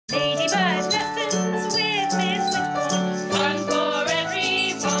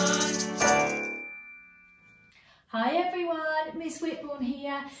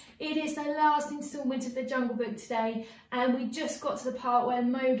It is the last instalment of the Jungle Book today, and we just got to the part where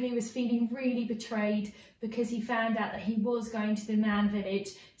Mowgli was feeling really betrayed because he found out that he was going to the man village.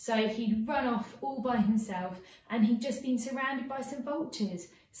 So he'd run off all by himself and he'd just been surrounded by some vultures.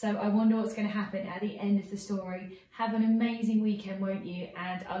 So I wonder what's going to happen at the end of the story. Have an amazing weekend, won't you?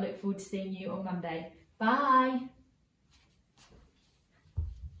 And I look forward to seeing you on Monday. Bye.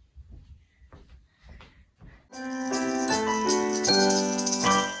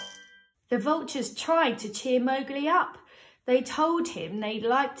 The vultures tried to cheer Mowgli up. They told him they'd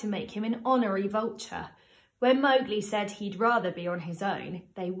like to make him an honorary vulture. When Mowgli said he'd rather be on his own,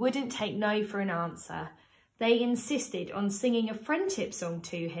 they wouldn't take no for an answer. They insisted on singing a friendship song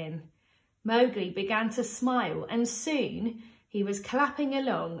to him. Mowgli began to smile, and soon he was clapping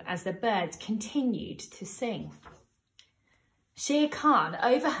along as the birds continued to sing. Shere Khan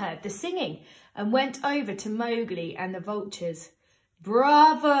overheard the singing and went over to Mowgli and the vultures.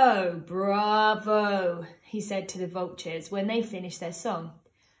 "Bravo, bravo," he said to the vultures when they finished their song.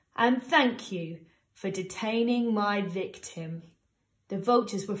 "And thank you for detaining my victim." The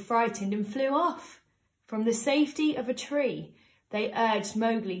vultures were frightened and flew off. From the safety of a tree, they urged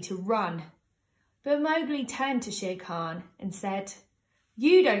Mowgli to run. But Mowgli turned to Shere Khan and said,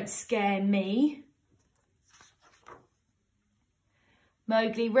 "You don't scare me."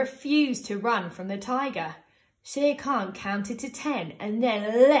 Mowgli refused to run from the tiger. Shere Khan counted to 10 and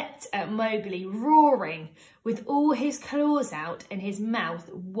then leapt at Mowgli, roaring, with all his claws out and his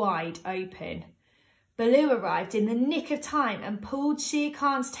mouth wide open. Baloo arrived in the nick of time and pulled Shere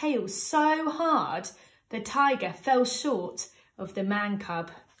Khan's tail so hard the tiger fell short of the man cub.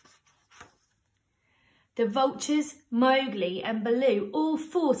 The vultures, Mowgli and Baloo all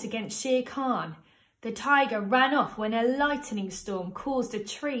fought against Shere Khan. The tiger ran off when a lightning storm caused a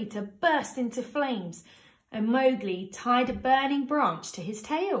tree to burst into flames, and Mowgli tied a burning branch to his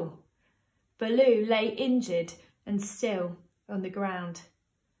tail. Baloo lay injured and still on the ground.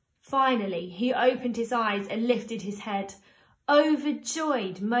 Finally, he opened his eyes and lifted his head.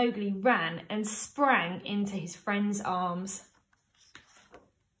 Overjoyed, Mowgli ran and sprang into his friend's arms.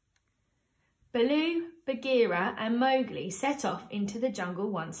 Baloo, Bagheera and Mowgli set off into the jungle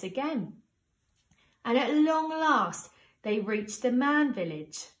once again. And at long last, they reached the man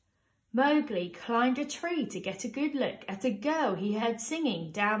village. Mowgli climbed a tree to get a good look at a girl he heard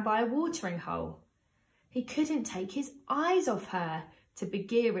singing down by a watering hole. He couldn't take his eyes off her, to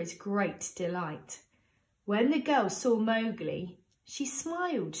Bagheera's great delight. When the girl saw Mowgli, she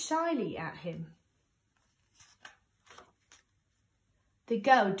smiled shyly at him. The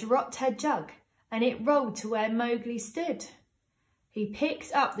girl dropped her jug and it rolled to where Mowgli stood. He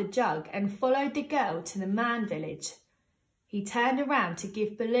picked up the jug and followed the girl to the man village. He turned around to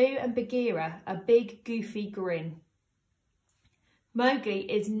give Baloo and Bagheera a big goofy grin. "Mowgli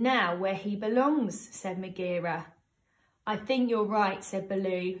is now where he belongs," said Bagheera. "I think you're right," said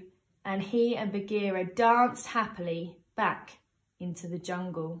Baloo, and he and Bagheera danced happily back into the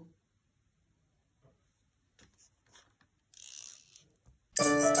jungle.